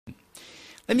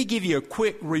Let me give you a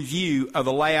quick review of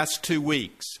the last 2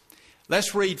 weeks.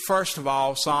 Let's read, first of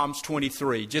all, Psalms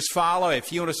 23. Just follow.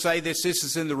 If you want to say this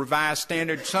is in the Revised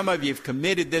Standard. Some of you have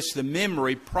committed this to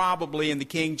memory, probably in the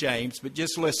King James, but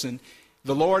just listen.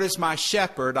 The Lord is my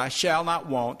shepherd, I shall not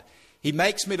want. He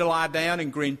makes me to lie down in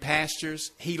green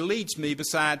pastures. He leads me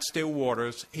beside still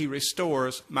waters. He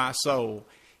restores my soul.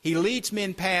 He leads me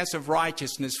in paths of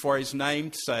righteousness for His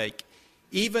name's sake.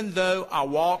 Even though I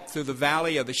walk through the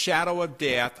valley of the shadow of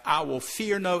death, I will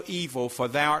fear no evil, for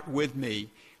Thou art with me.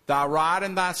 Thy rod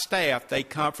and Thy staff, they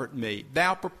comfort me.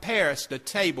 Thou preparest a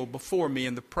table before me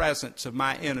in the presence of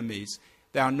my enemies.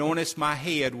 Thou anointest my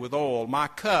head with oil. My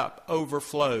cup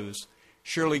overflows.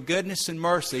 Surely goodness and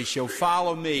mercy shall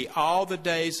follow me all the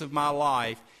days of my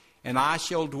life, and I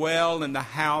shall dwell in the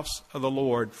house of the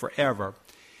Lord forever.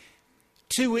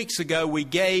 2 weeks ago, we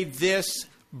gave this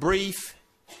brief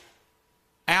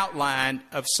outline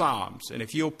of Psalms. And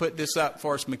if you'll put this up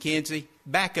for us, Mackenzie,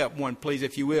 back up one, please,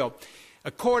 if you will.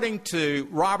 According to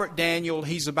Robert Daniel,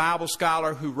 he's a Bible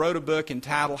scholar who wrote a book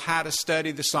entitled How to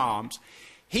Study the Psalms.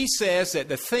 He says that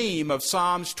the theme of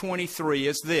Psalms 23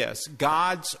 is this: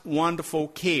 God's wonderful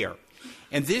care.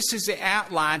 And this is the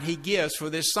outline he gives for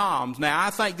this Psalms. Now, I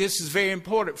think this is very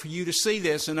important for you to see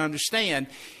this and understand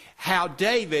how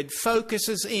David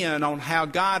focuses in on how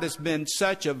God has been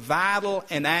such a vital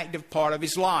and active part of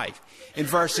his life. In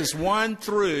verses 1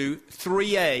 through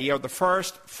 3a, or the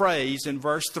first phrase in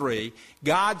verse 3,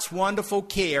 God's wonderful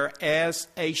care as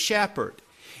a shepherd.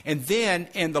 And then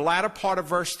in the latter part of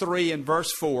verse 3 and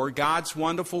verse 4, God's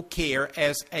wonderful care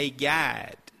as a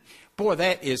guide. Boy,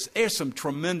 there's some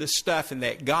tremendous stuff in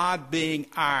that, God being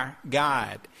our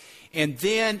guide. And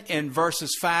then in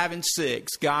verses 5 and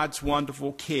 6, God's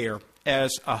wonderful care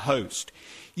as a host.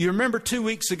 You remember 2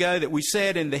 weeks ago that we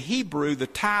said in the Hebrew, the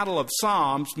title of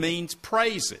Psalms means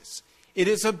praises. It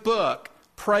is a book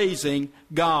praising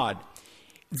God.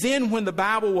 Then when the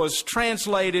Bible was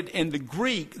translated in the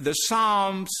Greek, the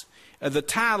Psalms, the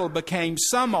title became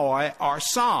psalmoi, or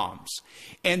psalms.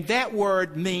 And that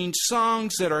word means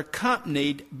songs that are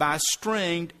accompanied by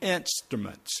stringed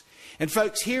instruments. And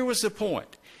folks, here was the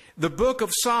point. The book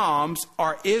of Psalms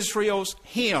are Israel's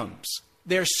hymns.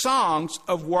 They're songs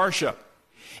of worship.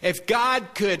 If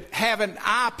God could have an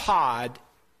iPod,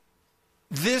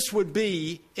 this would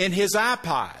be in His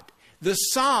iPod. The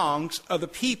songs of the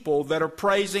people that are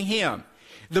praising Him.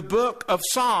 The book of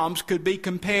Psalms could be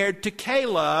compared to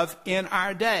K-Love in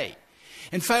our day.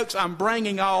 And folks, I'm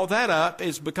bringing all that up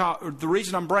is because the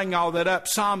reason I'm bringing all that up,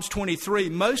 Psalms 23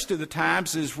 most of the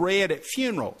times is read at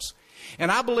funerals. And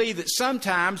I believe that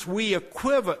sometimes we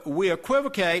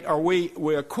equivocate or we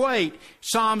equate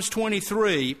Psalms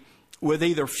 23 with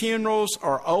either funerals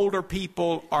or older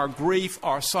people or grief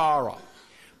or sorrow.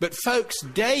 But folks,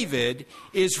 David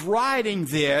is writing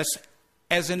this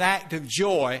as an act of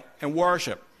joy and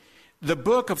worship. The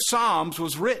book of Psalms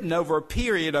was written over a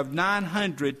period of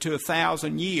 900 to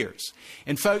 1,000 years.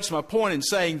 And folks, my point in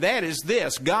saying that is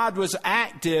this: God was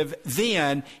active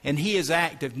then, and He is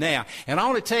active now. And I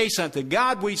want to tell you something.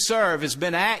 God we serve has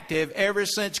been active ever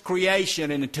since creation,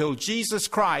 and until Jesus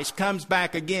Christ comes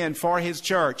back again for His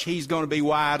church, He's going to be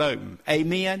wide open.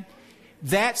 Amen?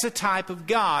 That's the type of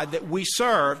God that we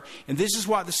serve, and this is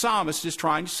what the psalmist is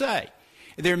trying to say.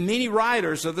 There are many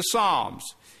writers of the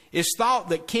Psalms. It's thought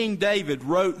that King David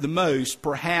wrote the most,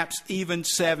 perhaps even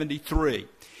 73.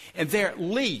 And there are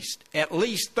at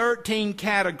least 13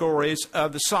 categories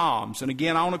of the Psalms. And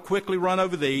again, I want to quickly run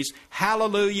over these.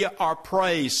 Hallelujah or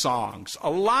praise songs. A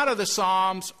lot of the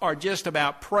Psalms are just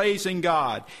about praising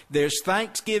God. There's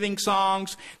thanksgiving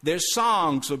songs. There's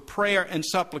songs of prayer and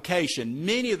supplication.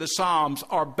 Many of the Psalms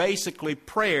are basically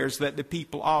prayers that the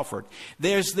people offered.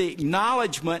 There's the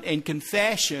acknowledgement and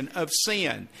confession of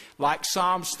sin, like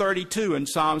Psalms 32 and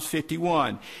Psalms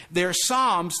 51. There are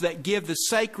Psalms that give the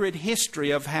sacred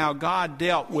history of how God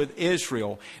dealt with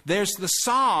Israel. There's the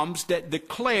Psalms that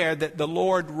declare that the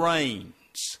Lord reigns.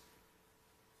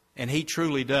 And He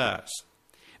truly does.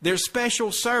 There's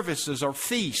special services or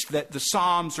feasts that the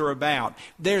Psalms are about.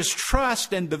 There's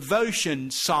trust and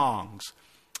devotion songs.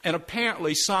 And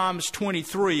apparently Psalms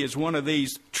 23 is one of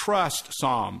these trust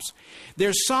psalms.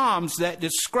 There's psalms that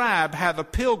describe how the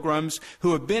pilgrims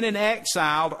who have been in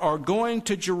exile are going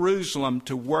to Jerusalem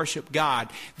to worship God.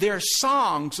 There are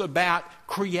songs about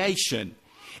creation.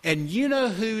 And you know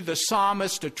who the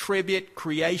psalmists attribute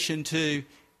creation to?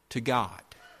 To God.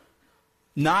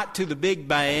 Not to the Big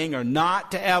Bang or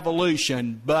not to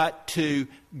evolution, but to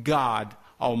God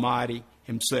Almighty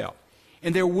Himself.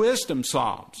 And they're wisdom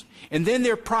psalms. And then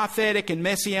there are prophetic and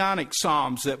messianic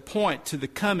psalms that point to the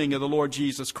coming of the Lord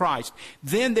Jesus Christ.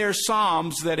 Then there are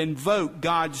psalms that invoke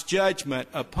God's judgment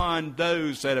upon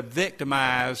those that have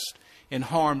victimized and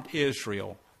harmed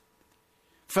Israel.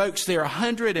 Folks, there are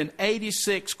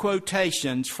 186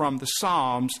 quotations from the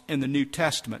Psalms in the New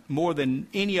Testament, more than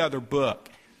any other book.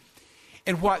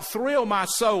 And what thrilled my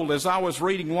soul as I was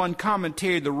reading one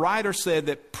commentary, the writer said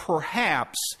that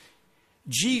perhaps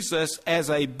Jesus, as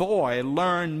a boy,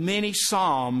 learned many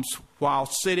psalms while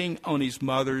sitting on his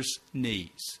mother's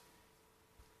knees.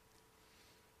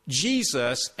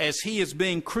 Jesus, as he is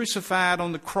being crucified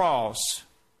on the cross,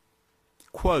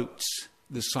 quotes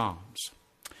the Psalms.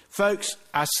 Folks,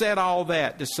 I said all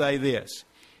that to say this.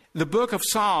 The book of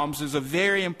Psalms is a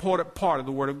very important part of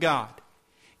the Word of God.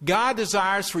 God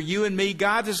desires for you and me,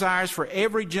 God desires for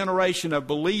every generation of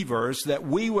believers that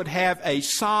we would have a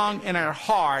song in our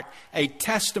heart, a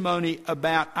testimony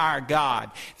about our God.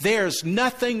 There's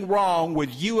nothing wrong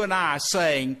with you and I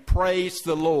saying, praise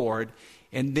the Lord,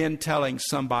 and then telling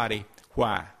somebody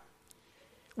why.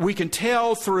 We can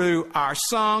tell through our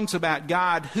songs about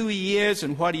God who He is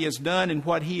and what He has done and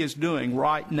what He is doing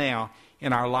right now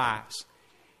in our lives.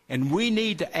 And we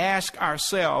need to ask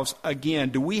ourselves again,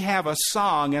 do we have a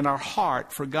song in our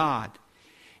heart for God?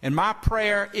 And my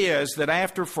prayer is that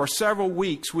after for several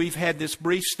weeks we've had this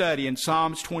brief study in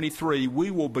Psalms 23,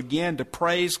 we will begin to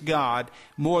praise God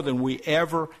more than we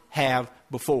ever have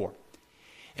before.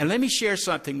 And let me share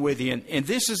something with you. And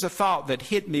this is a thought that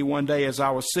hit me one day as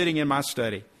I was sitting in my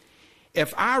study.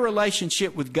 If our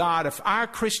relationship with God, if our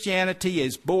Christianity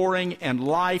is boring and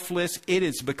lifeless, it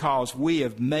is because we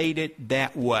have made it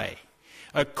that way.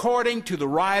 According to the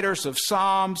writers of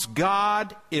Psalms,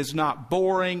 God is not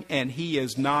boring and He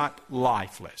is not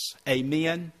lifeless.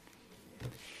 Amen?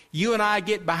 You and I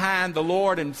get behind the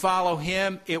Lord and follow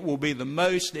Him, it will be the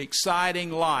most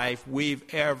exciting life we've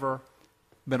ever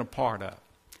been a part of.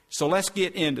 So let's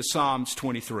get into Psalms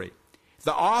 23.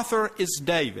 The author is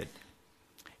David.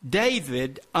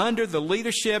 David, under the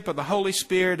leadership of the Holy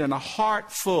Spirit and a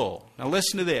heart full. Now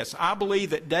listen to this. I believe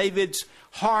that David's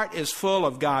heart is full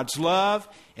of God's love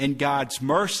and God's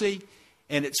mercy,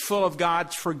 and it's full of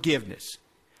God's forgiveness.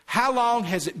 How long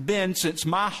has it been since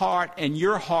my heart and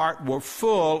your heart were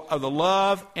full of the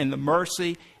love and the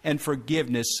mercy and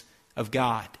forgiveness of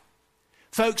God?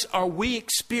 Folks, are we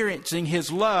experiencing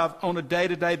His love on a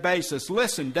day-to-day basis?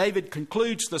 Listen, David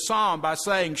concludes the psalm by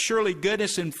saying, surely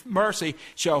goodness and mercy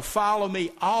shall follow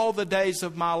me all the days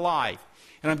of my life.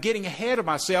 And I'm getting ahead of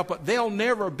myself, but there'll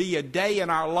never be a day in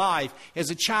our life as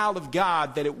a child of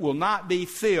God that it will not be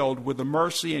filled with the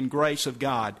mercy and grace of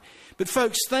God. But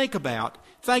folks, think about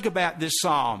this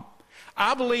psalm.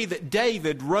 I believe that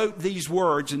David wrote these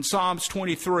words in Psalms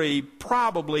 23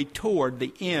 probably toward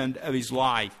the end of his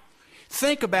life.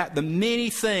 Think about the many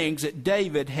things that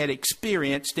David had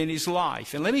experienced in his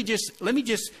life. And let me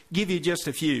just give you just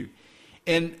a few.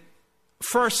 In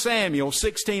 1 Samuel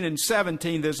 16 and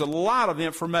 17, there's a lot of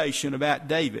information about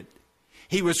David.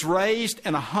 He was raised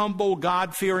in a humble,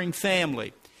 God-fearing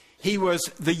family. He was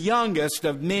the youngest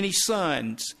of many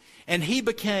sons, and he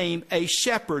became a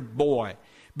shepherd boy.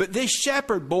 But this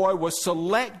shepherd boy was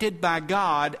selected by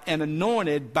God and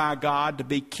anointed by God to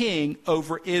be king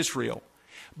over Israel.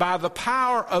 By the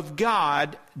power of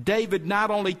God, David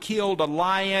not only killed a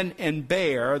lion and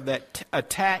bear that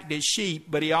attacked his sheep,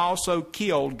 but he also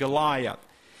killed Goliath.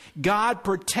 God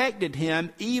protected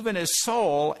him even as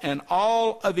Saul and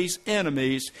all of his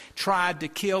enemies tried to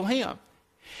kill him.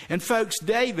 And folks,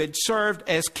 David served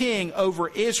as king over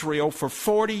Israel for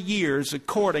 40 years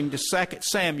according to 2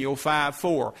 Samuel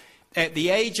 5:4. At the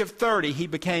age of 30, he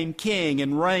became king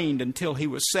and reigned until he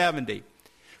was 70.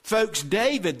 Folks,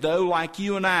 David, though, like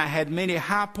you and I, had many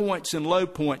high points and low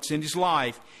points in his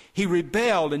life. He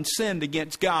rebelled and sinned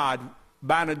against God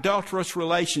by an adulterous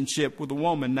relationship with a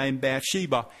woman named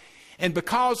Bathsheba. And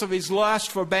because of his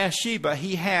lust for Bathsheba,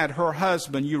 he had her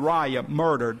husband Uriah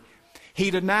murdered.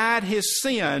 He denied his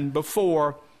sin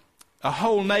before a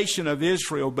whole nation of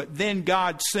Israel, but then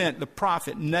God sent the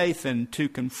prophet Nathan to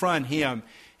confront him,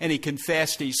 and he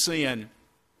confessed his sin.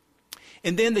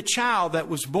 And then the child that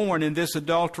was born in this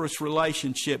adulterous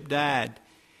relationship died.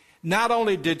 Not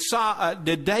only did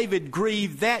David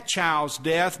grieve that child's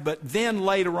death, but then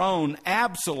later on,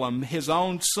 Absalom, his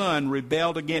own son,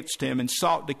 rebelled against him and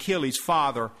sought to kill his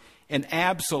father, and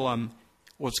Absalom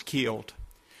was killed.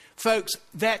 Folks,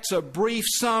 that's a brief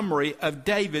summary of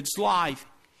David's life.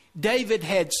 David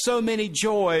had so many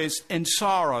joys and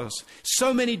sorrows,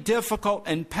 so many difficult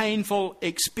and painful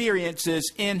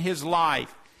experiences in his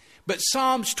life. But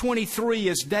Psalms 23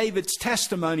 is David's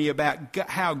testimony about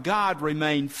how God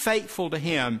remained faithful to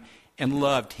him and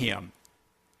loved him.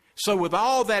 So with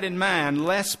all that in mind,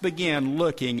 let's begin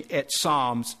looking at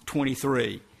Psalms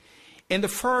 23. In the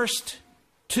first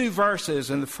two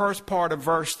verses, in the first part of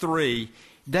verse 3,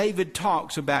 David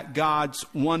talks about God's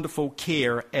wonderful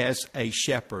care as a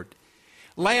shepherd.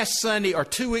 Last Sunday, or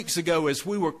 2 weeks ago, as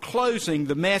we were closing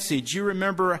the message, you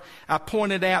remember I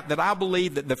pointed out that I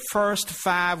believe that the first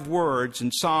 5 words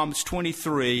in Psalms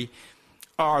 23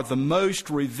 are the most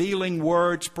revealing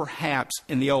words perhaps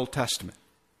in the Old Testament.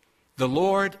 The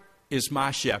Lord is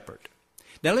my shepherd.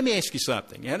 Now let me ask you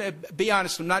something. And be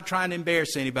honest, I'm not trying to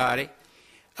embarrass anybody.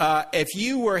 If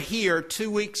you were here 2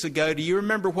 weeks ago, do you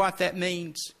remember what that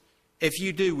means? If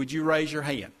you do, would you raise your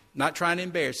hand? Not trying to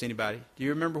embarrass anybody. Do you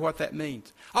remember what that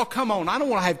means? Oh, come on. I don't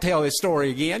want to have to tell this story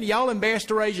again. Y'all embarrassed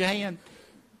to raise your hand?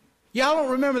 Y'all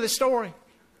don't remember the story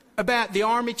about the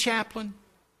army chaplain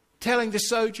telling the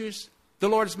soldiers, the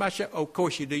Lord is my shepherd? Oh, of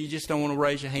course you do. You just don't want to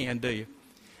raise your hand, do you?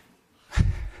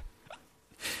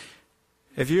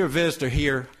 If you're a visitor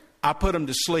here, I put them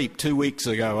to sleep 2 weeks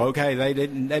ago, okay? They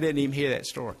didn't even hear that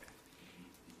story.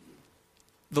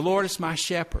 The Lord is my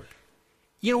shepherd.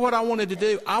 You know what I wanted to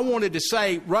do? I wanted to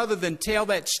say, rather than tell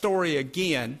that story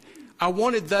again, I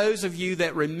wanted those of you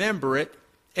that remember it,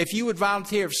 if you would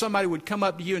volunteer, if somebody would come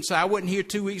up to you and say, I wasn't here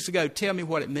 2 weeks ago, tell me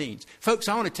what it means. Folks,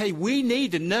 I want to tell you, we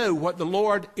need to know what the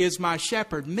Lord is my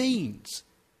shepherd means.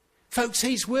 Folks,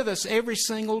 He's with us every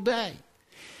single day.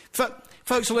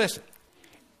 Folks, listen.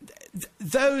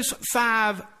 Those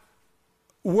 5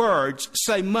 words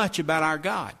say much about our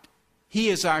God. He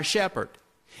is our shepherd.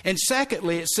 And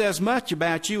secondly, it says much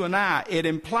about you and I. It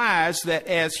implies that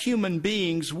as human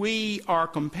beings, we are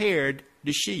compared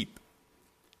to sheep.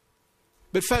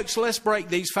 But folks, let's break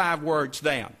these 5 words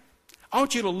down. I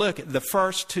want you to look at the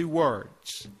first 2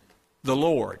 words. The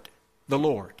Lord. The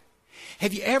Lord.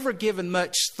 Have you ever given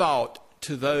much thought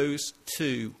to those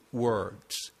 2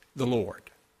 words? The Lord.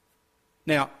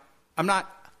 Now, I'm not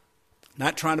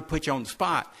trying to put you on the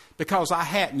spot, because I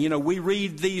hadn't. You know, we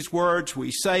read these words, we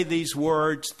say these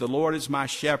words, the Lord is my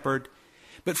shepherd.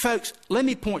 But folks, let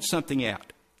me point something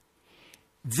out.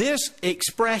 This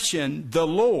expression, the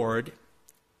Lord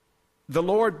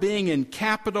being in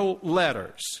capital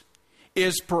letters,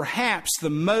 is perhaps the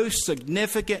most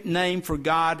significant name for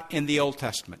God in the Old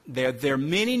Testament. There are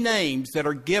many names that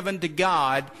are given to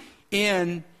God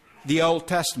in the Old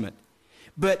Testament.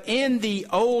 But in the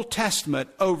Old Testament,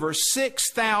 over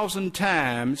 6,000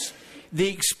 times, the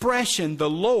expression, the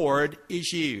Lord,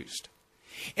 is used.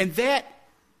 And that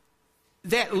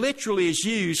literally is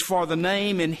used for the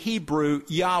name in Hebrew,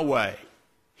 Yahweh.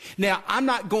 Now, I'm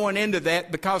not going into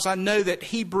that because I know that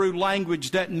Hebrew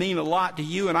language doesn't mean a lot to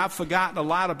you, and I've forgotten a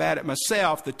lot about it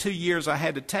myself the 2 years I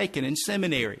had to take it in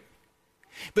seminary.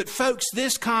 But folks,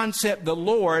 this concept, the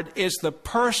Lord, is the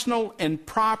personal and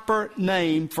proper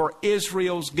name for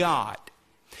Israel's God.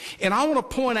 And I want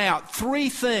to point out 3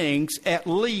 things at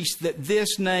least that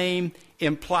this name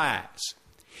implies.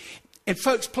 And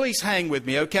folks, please hang with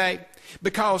me, okay?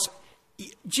 Because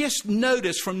just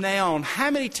notice from now on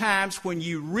how many times when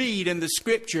you read in the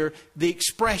Scripture the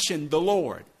expression, the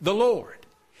Lord, the Lord.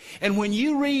 And when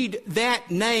you read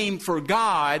that name for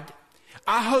God,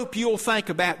 I hope you'll think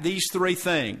about these 3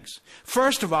 things.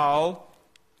 First of all,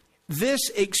 this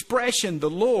expression, the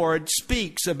Lord,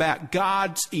 speaks about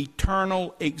God's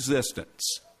eternal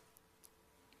existence.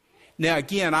 Now,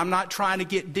 again, I'm not trying to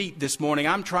get deep this morning.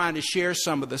 I'm trying to share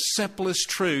some of the simplest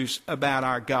truths about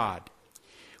our God.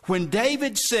 When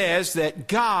David says that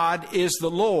God is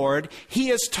the Lord, he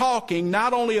is talking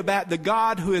not only about the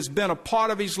God who has been a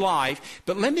part of his life,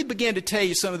 but let me begin to tell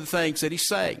you some of the things that he's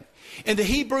saying. And the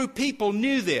Hebrew people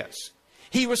knew this.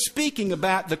 He was speaking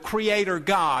about the Creator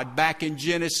God back in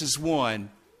Genesis 1,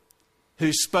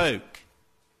 who spoke,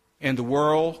 and the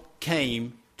world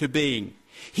came to being.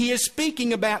 He is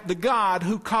speaking about the God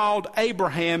who called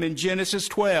Abraham in Genesis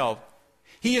 12.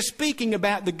 He is speaking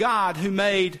about the God who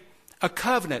made a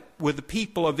covenant with the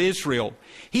people of Israel.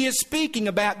 He is speaking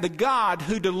about the God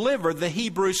who delivered the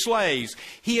Hebrew slaves.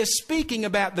 He is speaking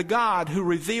about the God who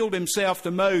revealed himself to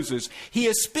Moses. He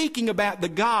is speaking about the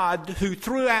God who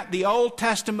throughout the Old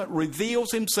Testament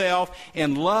reveals himself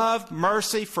in love,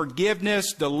 mercy,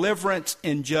 forgiveness, deliverance,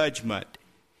 and judgment.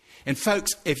 And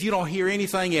folks, if you don't hear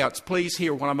anything else, please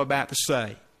hear what I'm about to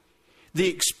say. The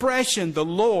expression, the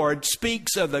Lord,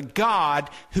 speaks of the God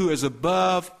who is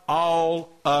above all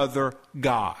other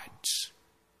gods.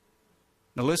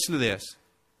 Now listen to this.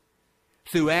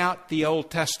 Throughout the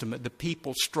Old Testament, the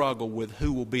people struggle with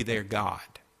who will be their God.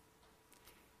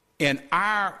 In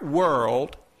our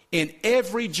world, In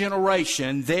every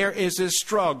generation, there is a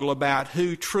struggle about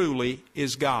who truly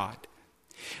is God.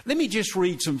 Let me just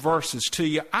read some verses to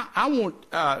you.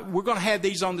 We're going to have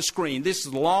these on the screen. This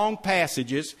is long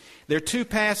passages. There are two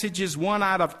passages, one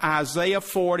out of Isaiah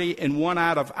 40 and one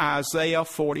out of Isaiah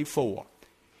 44.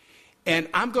 And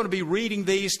I'm going to be reading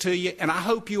these to you, and I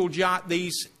hope you'll jot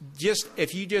these,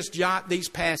 if you just jot these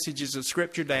passages of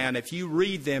Scripture down, if you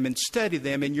read them and study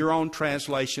them in your own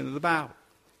translation of the Bible.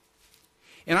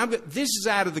 And this is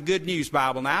out of the Good News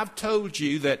Bible. Now, I've told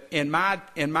you that in my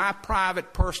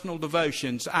private personal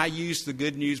devotions, I use the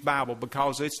Good News Bible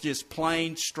because it's just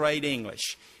plain, straight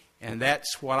English. And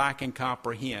that's what I can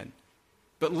comprehend.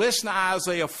 But listen to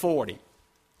Isaiah 40.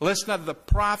 Listen to the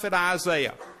prophet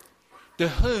Isaiah. To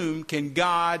whom can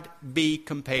God be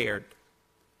compared?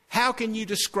 How can you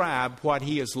describe what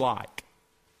he is like?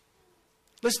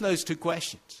 Listen to those two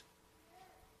questions.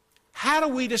 How do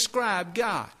we describe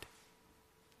God?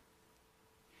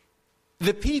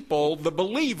 The people, the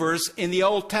believers in the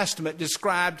Old Testament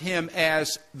described him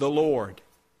as the Lord.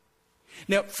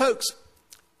 Now, folks,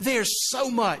 there's so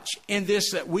much in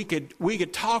this that we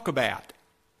could talk about.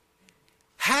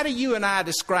 How do you and I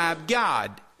describe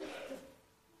God?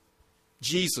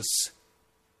 Jesus,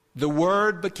 the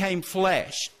Word became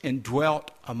flesh and dwelt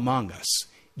among us.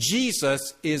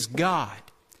 Jesus is God.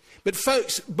 But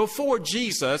folks, before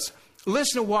Jesus,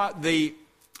 listen to what the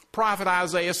prophet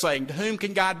Isaiah is saying. To whom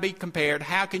can God be compared?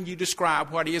 How can you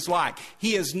describe what he is like?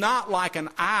 He is not like an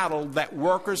idol that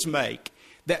workers make,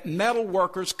 that metal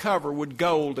workers cover with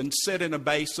gold and set in a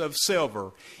base of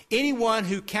silver. Anyone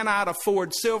who cannot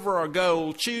afford silver or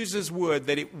gold chooses wood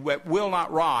that will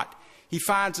not rot. He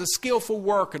finds a skillful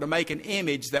worker to make an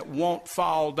image that won't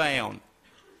fall down.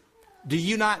 Do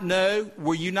you not know?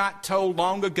 Were you not told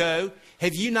long ago?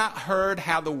 Have you not heard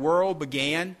how the world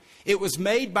began? It was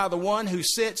made by the one who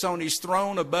sits on his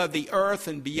throne above the earth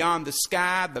and beyond the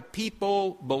sky. The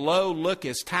people below look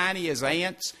as tiny as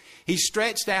ants. He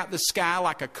stretched out the sky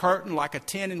like a curtain, like a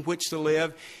tent in which to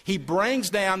live. He brings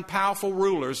down powerful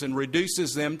rulers and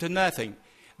reduces them to nothing.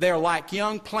 They're like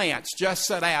young plants just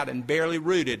set out and barely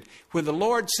rooted. When the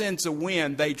Lord sends a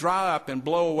wind, they dry up and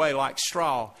blow away like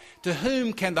straw. To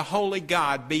whom can the holy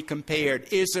God be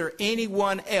compared? Is there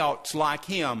anyone else like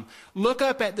him? Look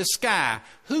up at the sky.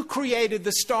 Who created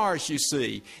the stars you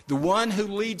see? The one who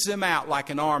leads them out like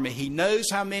an army. He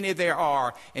knows how many there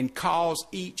are and calls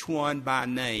each one by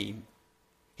name.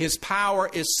 His power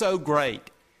is so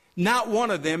great. Not one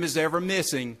of them is ever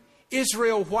missing.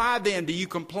 Israel, why then do you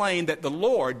complain that the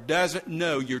Lord doesn't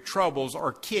know your troubles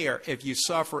or care if you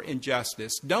suffer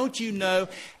injustice? Don't you know?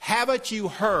 Haven't you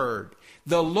heard?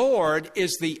 The Lord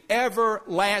is the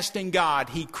everlasting God.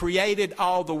 He created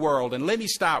all the world. And let me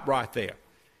stop right there.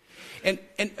 And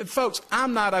folks,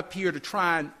 I'm not up here to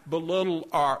try and belittle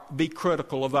or be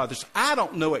critical of others. I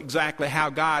don't know exactly how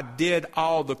God did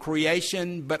all the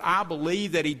creation, but I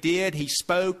believe that he did. He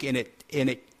spoke and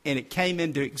it came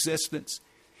into existence.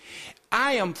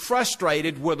 I am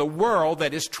frustrated with a world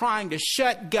that is trying to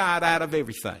shut God out of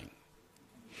everything.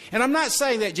 And I'm not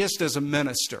saying that just as a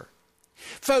minister.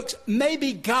 Folks,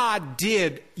 maybe God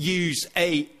did use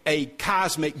a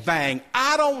cosmic bang.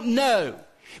 I don't know.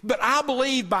 But I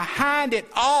believe behind it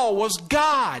all was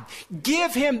God.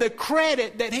 Give him the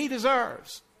credit that he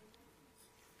deserves.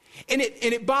 And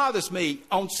it bothers me.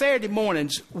 On Saturday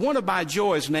mornings, one of my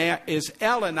joys now is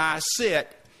Ella and I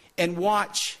sit and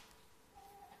watch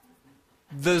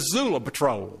the Zula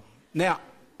Patrol. Now,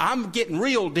 I'm getting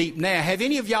real deep now. Have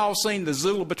any of y'all seen the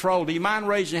Zula Patrol? Do you mind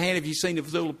raising your hand if you've seen the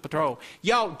Zula Patrol?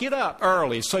 Y'all get up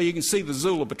early so you can see the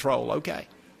Zula Patrol, okay?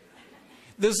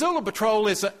 The Zula Patrol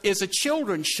is a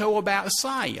children's show about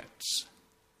science.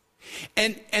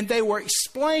 And they were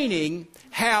explaining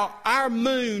how our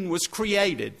moon was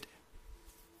created.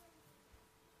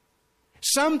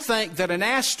 Some think that an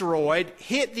asteroid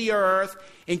hit the earth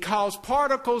and caused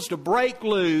particles to break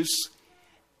loose,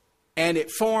 and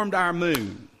it formed our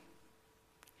moon.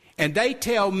 And they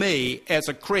tell me, as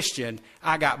a Christian,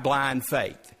 I got blind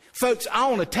faith. Folks, I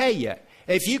want to tell you,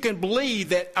 if you can believe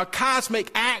that a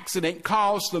cosmic accident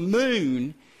caused the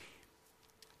moon,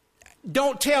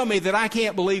 don't tell me that I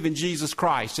can't believe in Jesus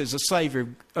Christ as the Savior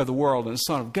of the world and the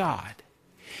Son of God.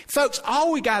 Folks,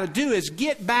 all we got to do is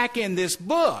get back in this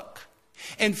book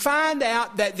and find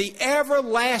out that the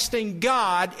everlasting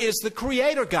God is the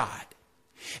Creator God.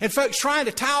 And folks, trying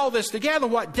to tie all this together,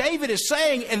 what David is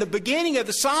saying in the beginning of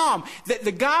the psalm, that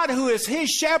the God who is his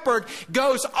shepherd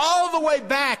goes all the way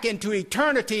back into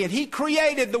eternity, and he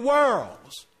created the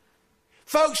worlds.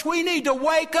 Folks, we need to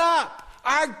wake up.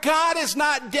 Our God is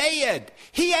not dead.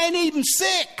 He ain't even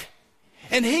sick.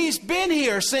 And He's been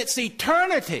here since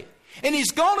eternity. And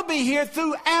He's going to be here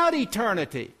throughout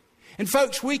eternity. And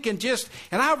folks, we can just,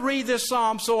 and I read this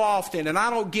psalm so often, and I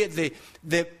don't get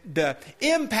the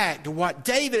impact of what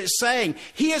David is saying.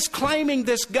 He is claiming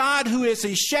this God who is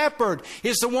His shepherd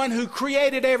is the one who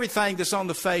created everything that's on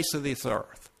the face of this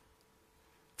earth.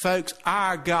 Folks,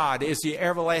 our God is the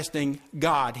everlasting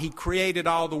God. He created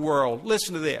all the world.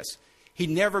 Listen to this. He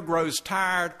never grows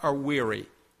tired or weary.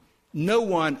 No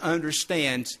one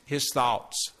understands His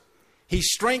thoughts. He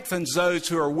strengthens those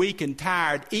who are weak and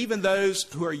tired. Even those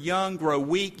who are young grow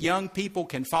weak. Young people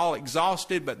can fall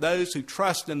exhausted, but those who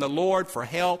trust in the Lord for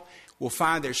help will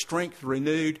find their strength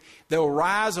renewed. They will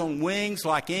rise on wings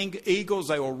like eagles.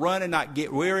 They will run and not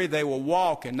get weary. They will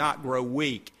walk and not grow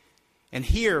weak. And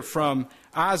here from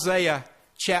Isaiah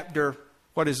chapter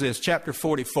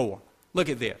 44. Look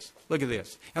at this. Look at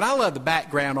this. And I love the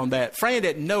background on that. Fran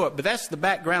didn't know it, but that's the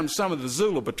background of some of the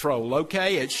Zulu Patrol,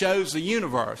 okay? It shows the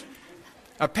universe.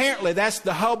 Apparently, that's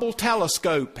the Hubble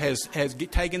telescope has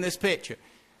taken this picture.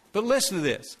 But listen to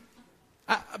this.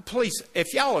 Please,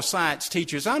 if y'all are science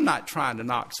teachers, I'm not trying to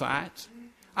knock science.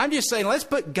 I'm just saying, let's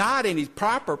put God in His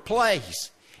proper place.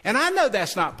 And I know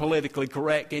that's not politically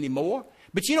correct anymore.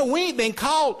 But you know, we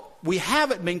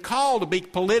haven't been called to be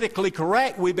politically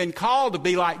correct. We've been called to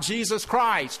be like Jesus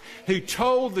Christ, who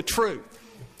told the truth.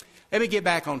 Let me get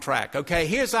back on track, okay?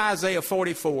 Here's Isaiah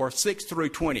 44, 6 through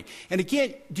 20. And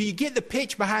again, do you get the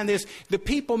picture behind this? The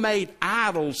people made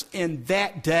idols in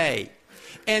that day.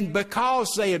 And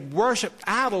because they had worshipped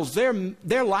idols,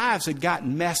 their lives had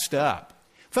gotten messed up.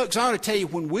 Folks, I want to tell you,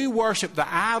 when we worship the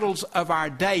idols of our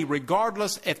day,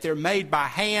 regardless if they're made by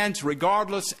hands,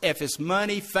 regardless if it's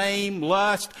money, fame,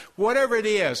 lust, whatever it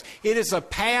is a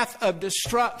path of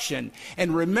destruction.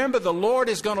 And remember, the Lord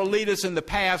is going to lead us in the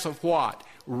path of what?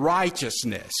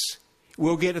 Righteousness.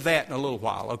 We'll get to that in a little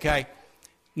while, okay?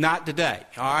 Not today,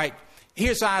 all right?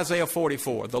 Here's Isaiah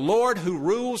 44. The Lord who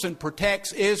rules and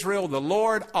protects Israel, the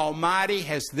Lord Almighty,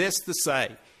 has this to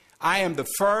say. I am the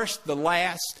first, the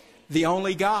last, the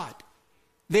only God.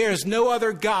 There is no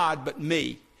other God but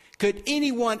me. Could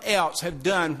anyone else have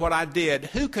done what I did?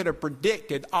 Who could have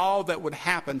predicted all that would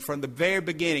happen from the very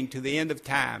beginning to the end of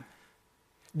time?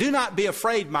 Do not be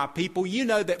afraid, my people. You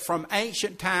know that from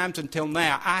ancient times until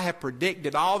now, I have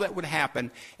predicted all that would happen,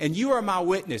 and you are my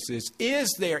witnesses.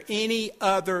 Is there any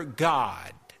other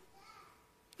God?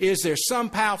 Is there some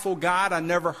powerful God I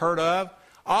never heard of?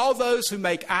 All those who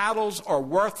make idols are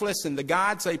worthless, and the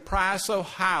gods they prize so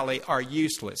highly are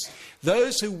useless.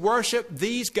 Those who worship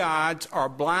these gods are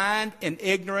blind and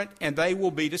ignorant, and they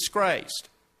will be disgraced.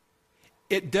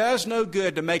 It does no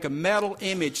good to make a metal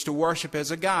image to worship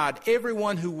as a god.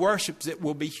 Everyone who worships it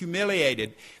will be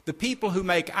humiliated. The people who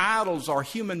make idols are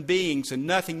human beings and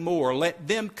nothing more. Let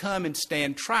them come and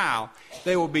stand trial.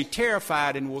 They will be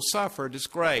terrified and will suffer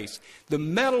disgrace. The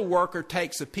metal worker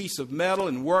takes a piece of metal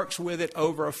and works with it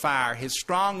over a fire. His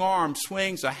strong arm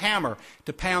swings a hammer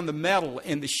to pound the metal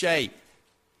into shape.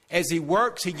 As he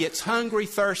works, he gets hungry,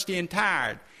 thirsty, and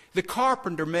tired. The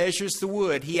carpenter measures the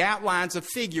wood. He outlines a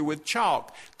figure with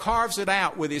chalk, carves it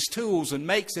out with his tools, and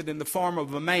makes it in the form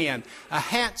of a man, a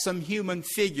handsome human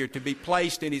figure to be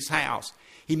placed in his house.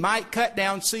 He might cut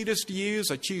down cedars to use,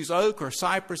 or choose oak or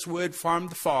cypress wood from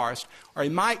the forest, or he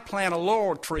might plant a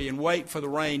laurel tree and wait for the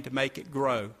rain to make it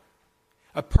grow.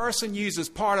 A person uses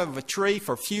part of a tree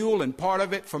for fuel and part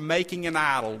of it for making an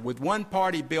idol. With one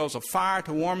part he builds a fire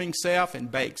to warm himself and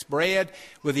bakes bread.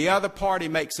 With the other part he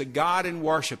makes a god and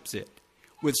worships it.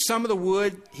 With some of the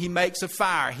wood he makes a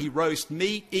fire. He roasts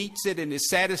meat, eats it, and is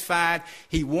satisfied.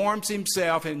 He warms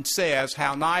himself and says,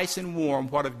 "How nice and warm,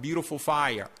 what a beautiful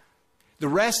fire." The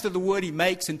rest of the wood he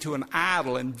makes into an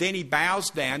idol, and then he bows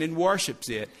down and worships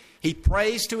it. He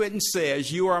prays to it and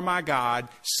says, "You are my God,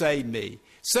 save me."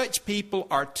 Such people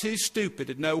are too stupid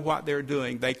to know what they're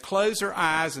doing. They close their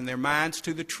eyes and their minds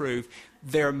to the truth.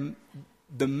 The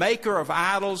maker of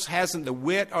idols hasn't the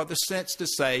wit or the sense to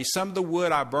say, "Some of the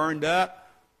wood I burned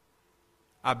up.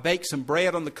 I baked some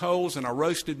bread on the coals and I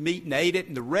roasted meat and ate it.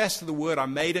 And the rest of the wood I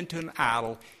made into an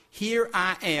idol. Here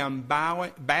I am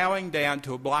bowing down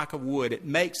to a block of wood. It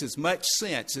makes as much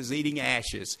sense as eating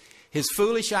ashes." His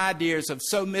foolish ideas have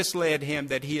so misled him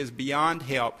that he is beyond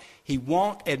help. He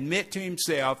won't admit to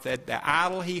himself that the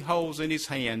idol he holds in his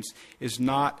hands is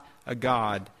not a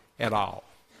god at all.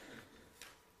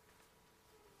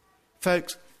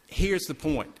 Folks, here's the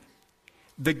point.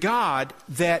 The God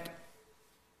that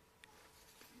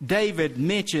David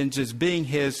mentions as being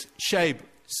his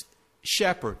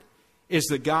shepherd is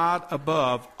the God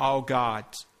above all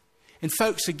gods. And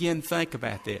folks, again, think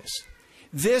about this.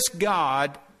 This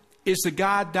God is the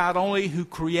God not only who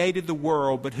created the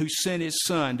world, but who sent His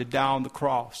Son to die on the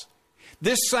cross.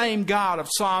 This same God of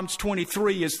Psalms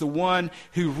 23 is the one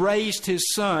who raised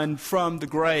His Son from the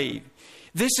grave.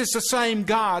 This is the same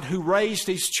God who raised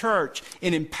His church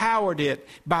and empowered it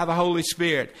by the Holy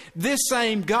Spirit. This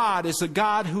same God is the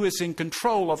God who is in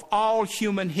control of all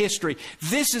human history.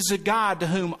 This is a God to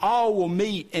whom all will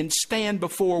meet and stand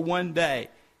before one day.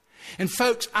 And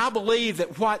folks, I believe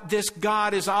that what this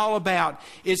God is all about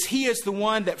is He is the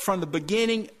one that from the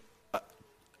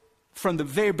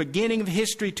very beginning of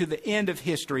history to the end of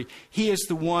history, He is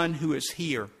the one who is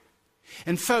here.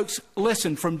 And folks,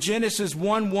 listen, from Genesis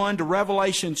 1:1 to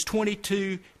Revelations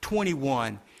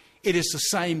 22:21, it is the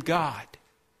same God.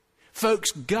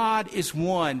 Folks, God is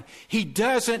one. He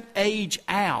doesn't age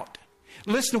out.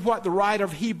 Listen to what the writer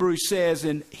of Hebrews says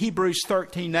in Hebrews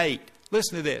 13:8.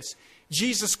 Listen to this.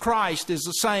 Jesus Christ is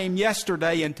the same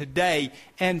yesterday and today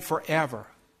and forever.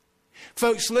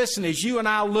 Folks, listen, as you and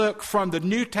I look from the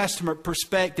New Testament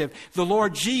perspective, the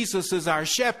Lord Jesus is our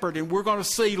shepherd, and we're going to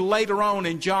see later on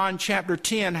in John chapter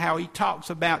 10 how He talks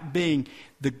about being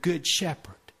the good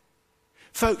shepherd.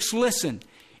 Folks, listen,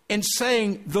 in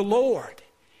saying the Lord,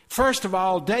 first of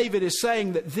all, David is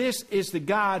saying that this is the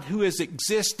God who has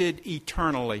existed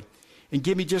eternally. And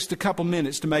give me just a couple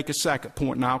minutes to make a second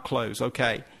point and I'll close,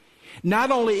 okay? Not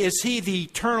only is He the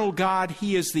eternal God,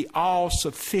 He is the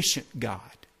all-sufficient God.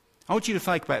 I want you to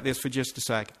think about this for just a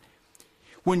second.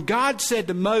 When God said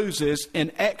to Moses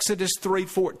in Exodus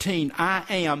 3:14, I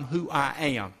am who I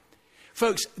am.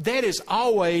 Folks, that is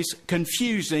always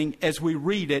confusing as we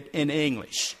read it in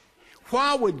English.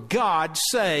 Why would God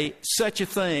say such a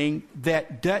thing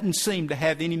that doesn't seem to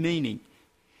have any meaning?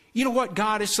 You know what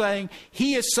God is saying?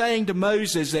 He is saying to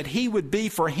Moses that He would be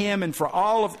for him and for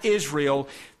all of Israel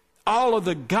all of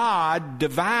the God,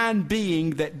 divine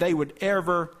being that they would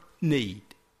ever need.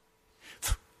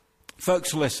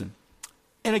 Folks, listen.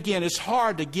 And again, it's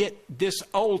hard to get this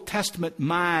Old Testament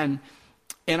mind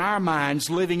in our minds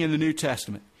living in the New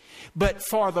Testament. But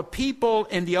for the people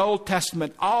in the Old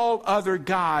Testament, all other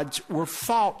gods were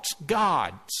false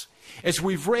gods. As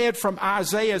we've read from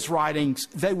Isaiah's writings,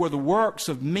 they were the works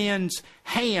of men's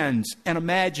hands and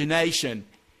imagination.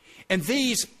 And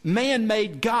these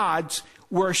man-made gods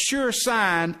were a sure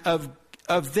sign of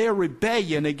their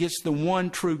rebellion against the one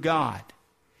true God.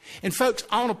 And folks,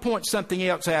 I want to point something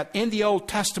else out. In the Old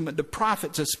Testament, the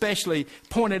prophets especially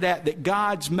pointed out that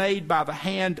gods made by the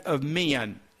hand of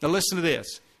men. Now listen to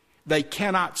this. They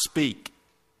cannot speak,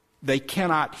 they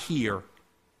cannot hear,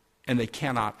 and they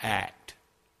cannot act.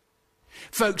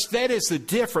 Folks, that is the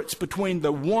difference between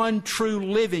the one true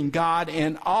living God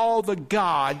and all the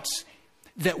gods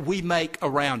that we make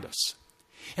around us.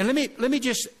 And let me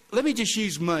just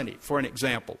use money for an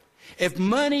example. If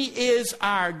money is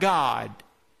our God,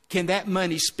 can that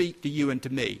money speak to you and to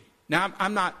me? Now,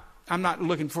 I'm not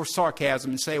looking for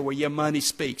sarcasm and say, well, yeah, money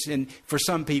speaks. And for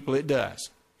some people it does.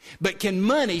 But can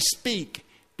money speak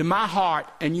to my heart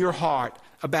and your heart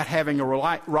about having a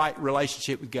right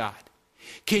relationship with God?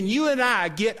 Can you and I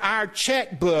get our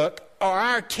checkbook or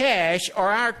our cash or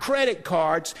our credit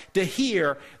cards to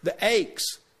hear the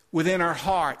aches within our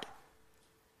heart?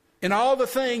 And all the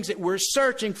things that we're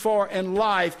searching for in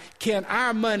life, can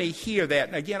our money hear that?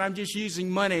 And again, I'm just using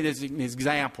money as an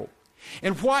example.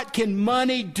 And what can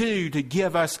money do to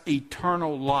give us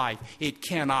eternal life? It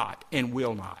cannot and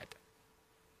will not.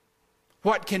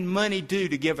 What can money do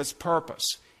to give us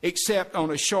purpose, except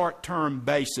on a short-term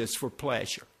basis for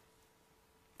pleasure?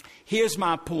 Here's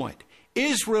my point.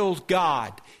 Israel's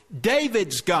God,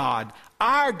 David's God,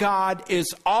 our God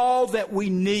is all that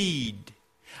we need.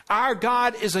 Our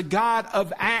God is a God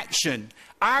of action.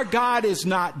 Our God is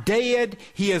not dead.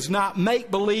 He is not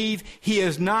make-believe. He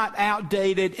is not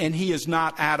outdated. And He is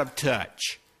not out of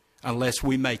touch unless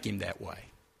we make Him that way.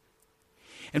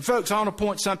 And folks, I want to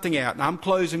point something out. And I'm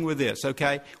closing with this,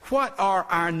 okay? What are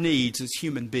our needs as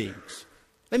human beings?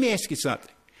 Let me ask you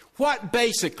something. What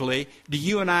basically do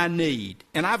you and I need?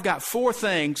 And I've got 4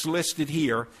 things listed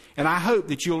here. And I hope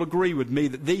that you'll agree with me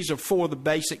that these are 4 of the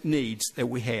basic needs that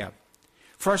we have.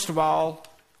 First of all,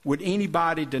 would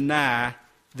anybody deny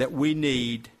that we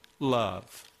need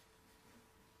love?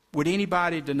 Would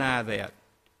anybody deny that?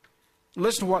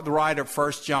 Listen to what the writer of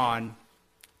 1 John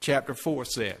chapter 4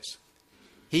 says.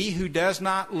 He who does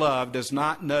not love does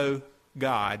not know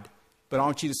God. But I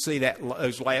want you to see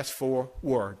those last 4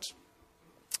 words.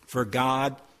 For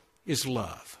God is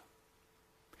love.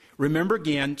 Remember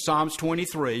again, Psalms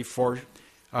 23, for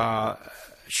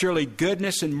surely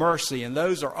goodness and mercy, and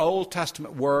those are Old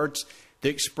Testament words that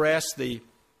express the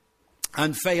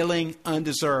unfailing,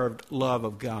 undeserved love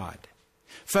of God.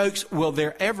 Folks, will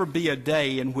there ever be a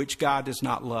day in which God does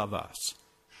not love us?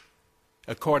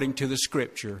 According to the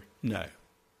Scripture, no.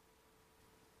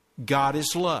 God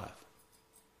is love.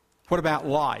 What about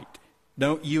light?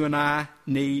 Don't you and I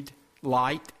need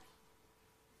light?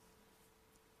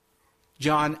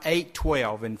 John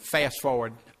 8:12, and fast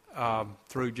forward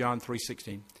through John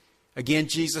 3:16. Again,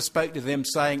 Jesus spoke to them,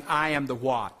 saying, I am the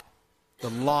what? The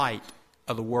light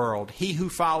of the world. He who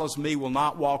follows me will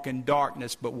not walk in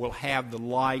darkness, but will have the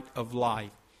light of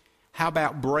life. How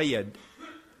about bread?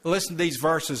 Listen to these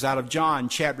verses out of John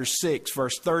chapter 6,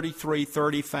 verse 33,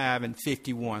 35, and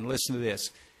 51. Listen to this.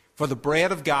 For the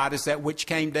bread of God is that which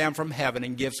came down from heaven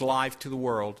and gives life to the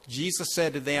world. Jesus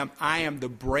said to them, I am the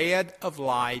bread of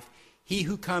life. He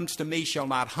who comes to me shall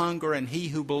not hunger, and he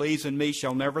who believes in me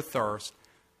shall never thirst.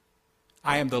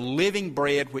 I am the living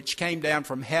bread which came down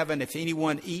from heaven. If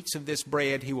anyone eats of this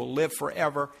bread, he will live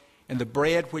forever. And the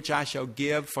bread which I shall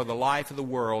give for the life of the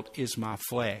world is my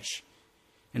flesh.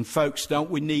 And folks,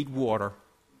 don't we need water?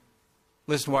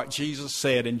 Listen to what Jesus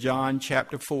said in John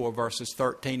chapter 4, verses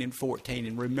 13 and 14.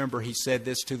 And remember, he said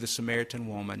this to the Samaritan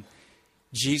woman.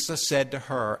 Jesus said to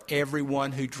her,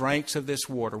 everyone who drinks of this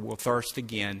water will thirst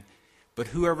again. But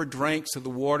whoever drinks of the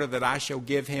water that I shall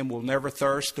give him will never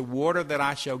thirst. The water that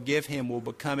I shall give him will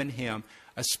become in him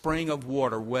a spring of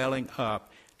water welling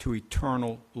up to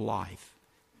eternal life.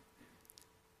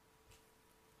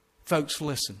 Folks,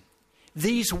 listen.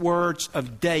 These words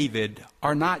of David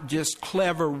are not just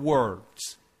clever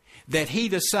words that he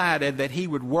decided that he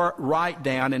would write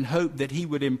down and hope that he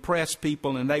would impress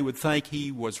people and they would think he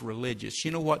was religious.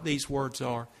 You know what these words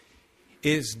are?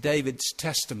 It is David's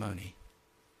testimony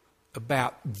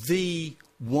about the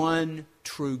one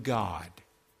true God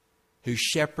who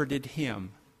shepherded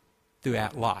him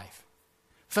throughout life.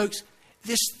 Folks,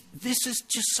 this is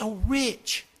just so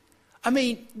rich. I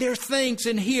mean, there's things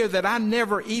in here that I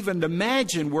never even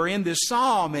imagined were in this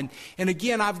psalm. And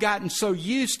again, I've gotten so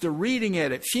used to reading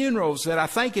it at funerals that I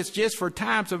think it's just for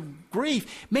times of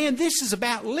grief. Man, this is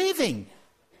about living.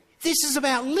 This is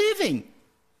about living.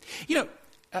 You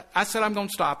know, I said I'm going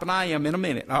to stop, and I am in a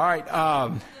minute. All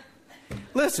right.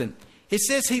 Listen, it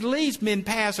says he leads me in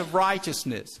paths of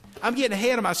righteousness. I'm getting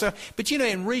ahead of myself. But you know,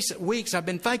 in recent weeks, I've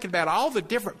been thinking about all the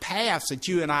different paths that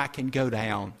you and I can go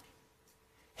down.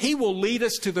 He will lead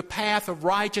us to the path of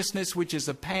righteousness, which is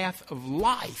a path of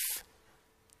life.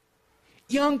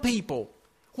 Young people,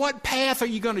 what path are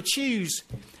you going to choose?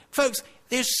 Folks,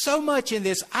 there's so much in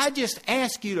this. I just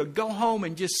ask you to go home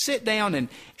and just sit down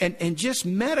and just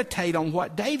meditate on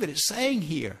what David is saying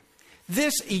here.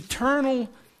 This eternal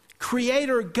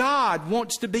Creator God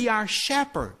wants to be our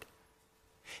shepherd.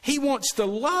 He wants to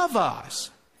love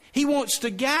us. He wants to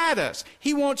guide us.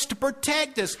 He wants to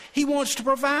protect us. He wants to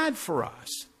provide for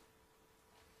us.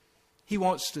 He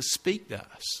wants to speak to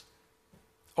us.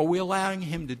 Are we allowing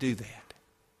Him to do that?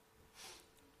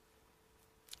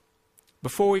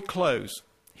 Before we close,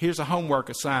 here's a homework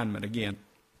assignment again.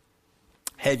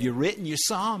 Have you written your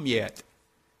psalm yet?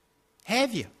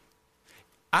 Have you?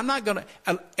 I'm not going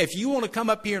to, if you want to come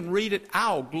up here and read it,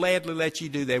 I'll gladly let you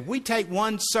do that. If we take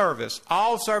one service,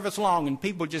 all service long, and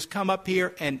people just come up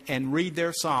here and read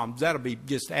their psalms, that'll be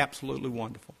just absolutely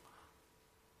wonderful.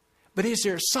 But is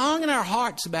there a song in our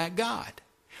hearts about God?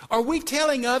 Are we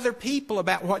telling other people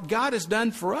about what God has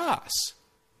done for us?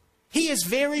 He is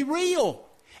very real.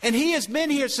 And He has been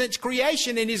here since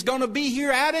creation, and He's going to be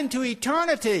here out into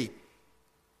eternity.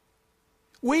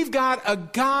 We've got a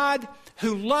God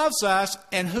who loves us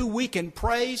and who we can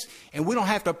praise and we don't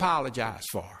have to apologize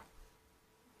for.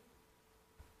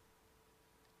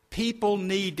 People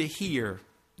need to hear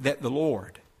that the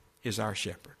Lord is our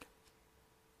shepherd.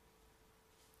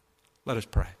 Let us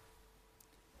pray.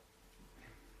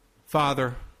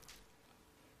 Father,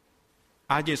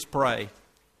 I just pray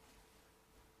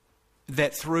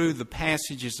that through the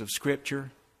passages of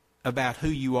Scripture about who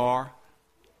you are,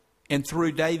 and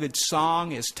through David's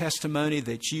song, his testimony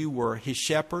that you were his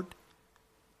shepherd,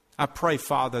 I pray,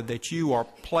 Father, that you are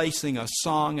placing a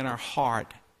song in our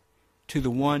heart to the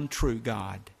one true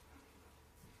God.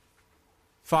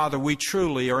 Father, we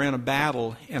truly are in a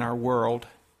battle in our world.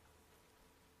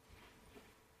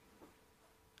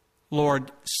 Lord,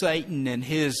 Satan and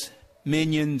his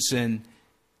minions and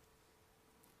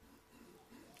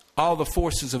all the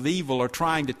forces of evil are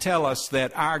trying to tell us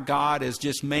that our God is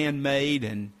just man-made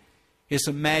and it's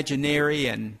imaginary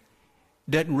and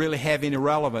doesn't really have any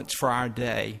relevance for our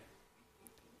day.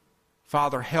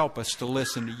 Father, help us to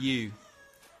listen to you.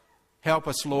 Help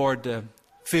us, Lord, to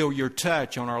feel your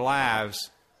touch on our lives.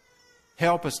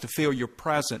 Help us to feel your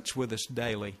presence with us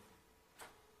daily.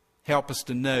 Help us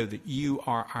to know that you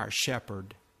are our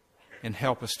shepherd and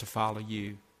help us to follow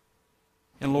you.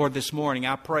 And Lord, this morning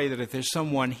I pray that if there's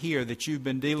someone here that you've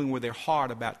been dealing with their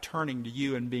heart about turning to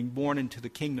you and being born into the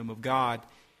kingdom of God,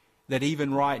 that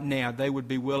even right now they would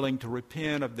be willing to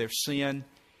repent of their sin.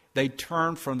 They'd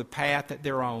turn from the path that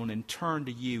they're on and turn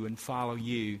to you and follow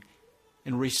you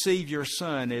and receive your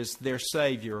Son as their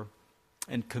Savior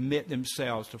and commit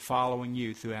themselves to following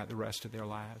you throughout the rest of their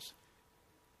lives.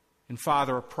 And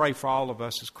Father, I pray for all of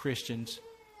us as Christians.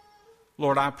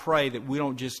 Lord, I pray that we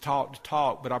don't just talk to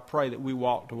talk, but I pray that we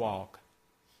walk to walk.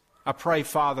 I pray,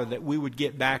 Father, that we would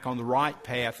get back on the right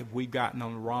path if we've gotten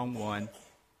on the wrong one.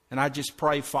 And I just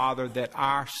pray, Father, that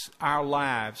our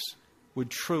lives would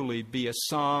truly be a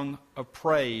song of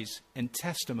praise and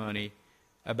testimony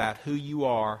about who you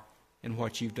are and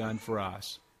what you've done for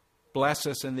us. Bless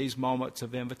us in these moments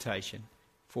of invitation,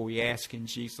 for we ask in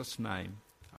Jesus' name.